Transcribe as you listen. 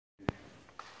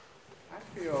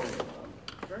feel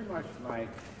very much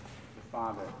like the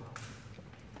father,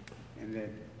 in that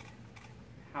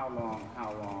how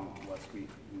long must we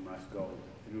must go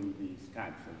through these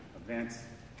types of events.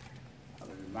 I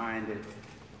was reminded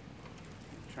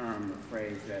the term, the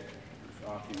phrase that is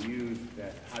often used,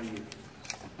 that how you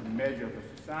measure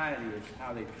the society is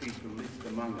how they treat the least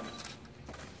among us.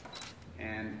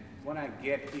 And what I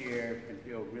get here and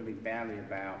feel really badly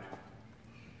about,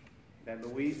 that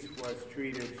Luis was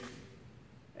treated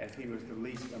as he was the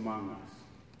least among us.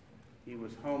 He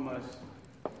was homeless,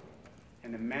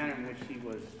 and the manner in which he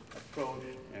was approached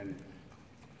and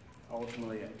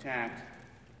ultimately attacked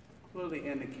clearly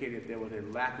indicated there was a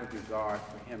lack of regard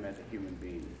for him as a human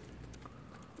being.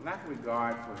 A lack of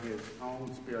regard for his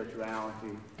own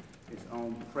spirituality, his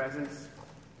own presence,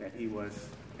 that he was,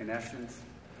 in essence,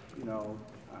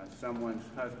 someone's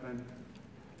husband.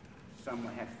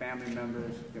 Someone had family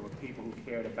members. There were people who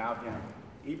cared about him,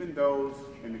 even those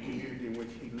in the community in which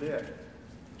he lived,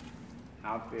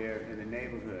 out there in the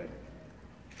neighborhood.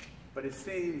 But it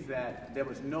seems that there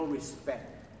was no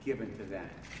respect given to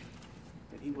that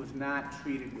he was not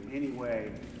treated in any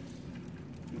way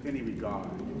with any regard.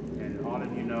 And all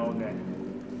of you know that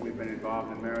we've been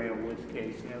involved in Mario Wood's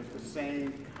case, and it was the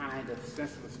same kind of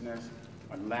senselessness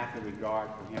or lack of regard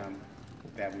for him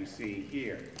that we see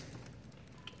here.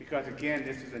 Because again,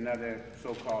 this is another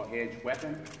so-called edged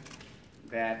weapon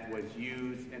that was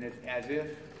used, and it's as if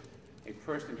a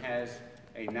person has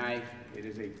a knife, it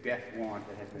is a death warrant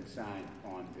that has been signed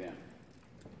on them.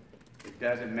 It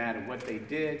doesn't matter what they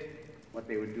did, what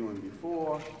they were doing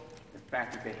before, the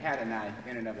fact that they had a knife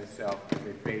in and of itself is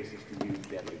a basis to use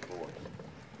deadly force.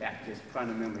 That's just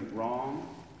fundamentally wrong.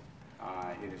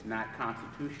 It is not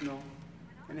constitutional,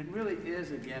 and it really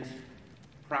is against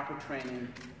proper training,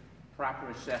 proper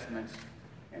assessments,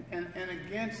 and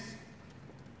against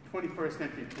 21st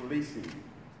century policing,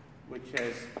 which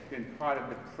has been part of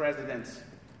the president's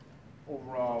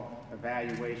overall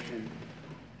evaluation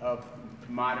of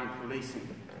modern policing.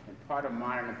 And part of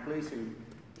modern policing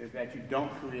is that you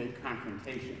don't create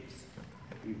confrontations.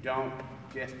 You don't,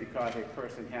 just because a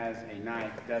person has a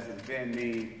knife, doesn't then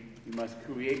mean you must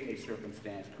create a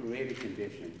circumstance, create a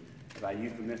condition. As I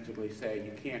euphemistically say,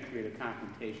 you can't create a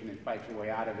confrontation and fight your way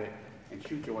out of it and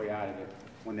shoot your way out of it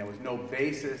when there was no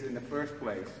basis in the first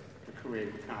place to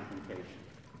create the confrontation.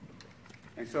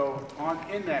 And so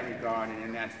in that regard and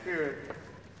in that spirit,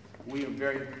 we are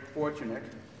very fortunate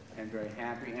and very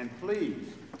happy and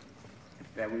pleased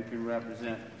that we can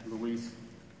represent Luis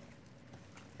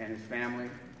and his family,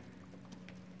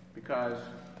 because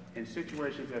in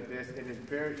situations of this, it is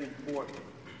very important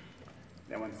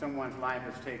that when someone's life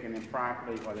is taken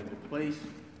improperly, or that the police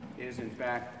is in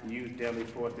fact used deadly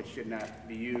force that should not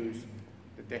be used,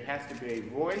 that there has to be a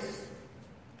voice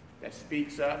that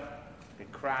speaks up, that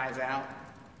cries out,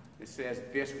 that says,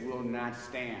 this will not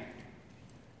stand.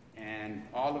 And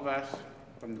all of us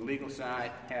from the legal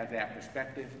side have that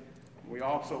perspective. We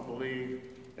also believe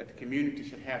that the community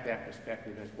should have that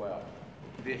perspective as well.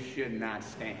 This should not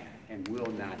stand and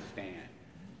will not stand.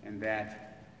 And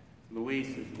that Luis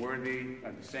is worthy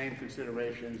of the same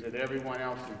considerations that everyone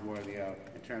else is worthy of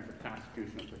in terms of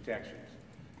constitutional protections.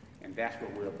 And that's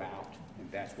what we're about,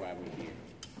 and that's why we're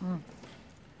here.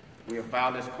 We have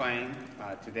filed this claim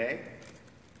today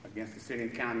against the City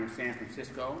and County of San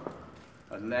Francisco,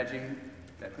 alleging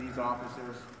that these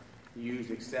officers used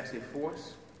excessive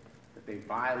force, that they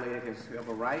violated his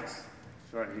civil rights,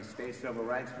 certainly state civil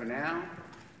rights for now,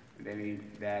 and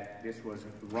that this was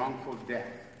wrongful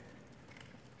death,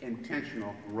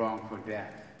 intentional wrongful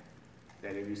death,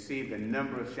 that he received a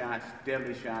number of shots,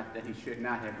 deadly shots, that he should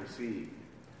not have received.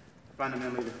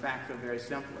 Fundamentally, the facts are very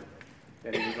simple,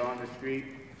 that he was on the street,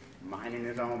 minding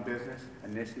his own business,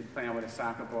 initially playing with a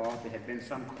soccer ball. There had been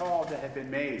some calls that had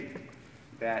been made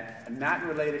that are not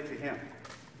related to him.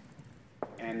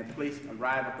 And the police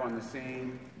arrived upon the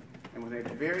scene, and within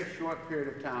a very short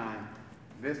period of time,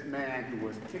 this man who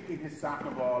was kicking his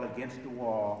soccer ball against the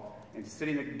wall and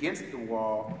sitting against the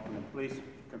wall when the police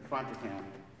confronted him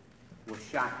was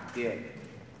shot dead.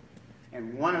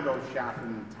 And one of those shots was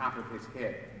in the top of his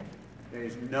head. There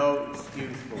is no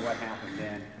excuse for what happened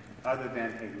then, other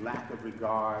than a lack of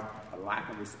regard, a lack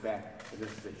of respect for this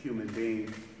as a human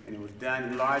being. And it was done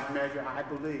in large measure, I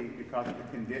believe, because of the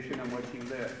condition in which he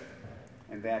lived.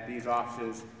 And that these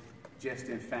officers just,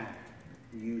 in fact,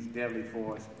 used deadly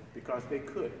force because they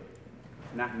could,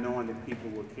 not knowing that people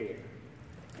would care.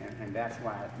 And that's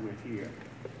why we're here.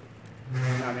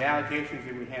 Now, the allegations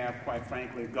that we have, quite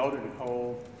frankly, go to the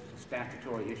whole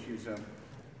statutory issues of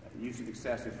use of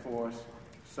excessive force,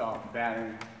 assault,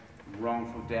 battery,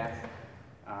 wrongful death,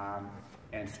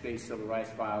 and state civil rights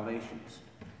violations.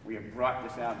 We have brought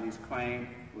this out, these claims,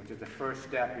 which is the first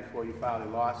step before you file a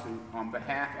lawsuit on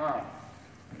behalf of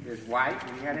his wife.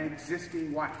 He had an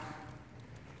existing wife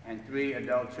and 3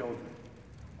 adult children,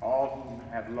 all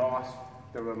who have lost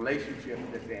the relationship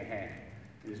that they had.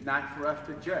 It is not for us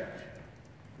to judge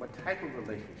what type of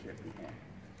relationship he had,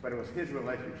 but it was his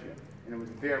relationship, and it was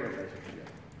their relationship,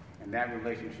 and that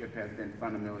relationship has been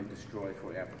fundamentally destroyed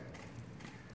forever.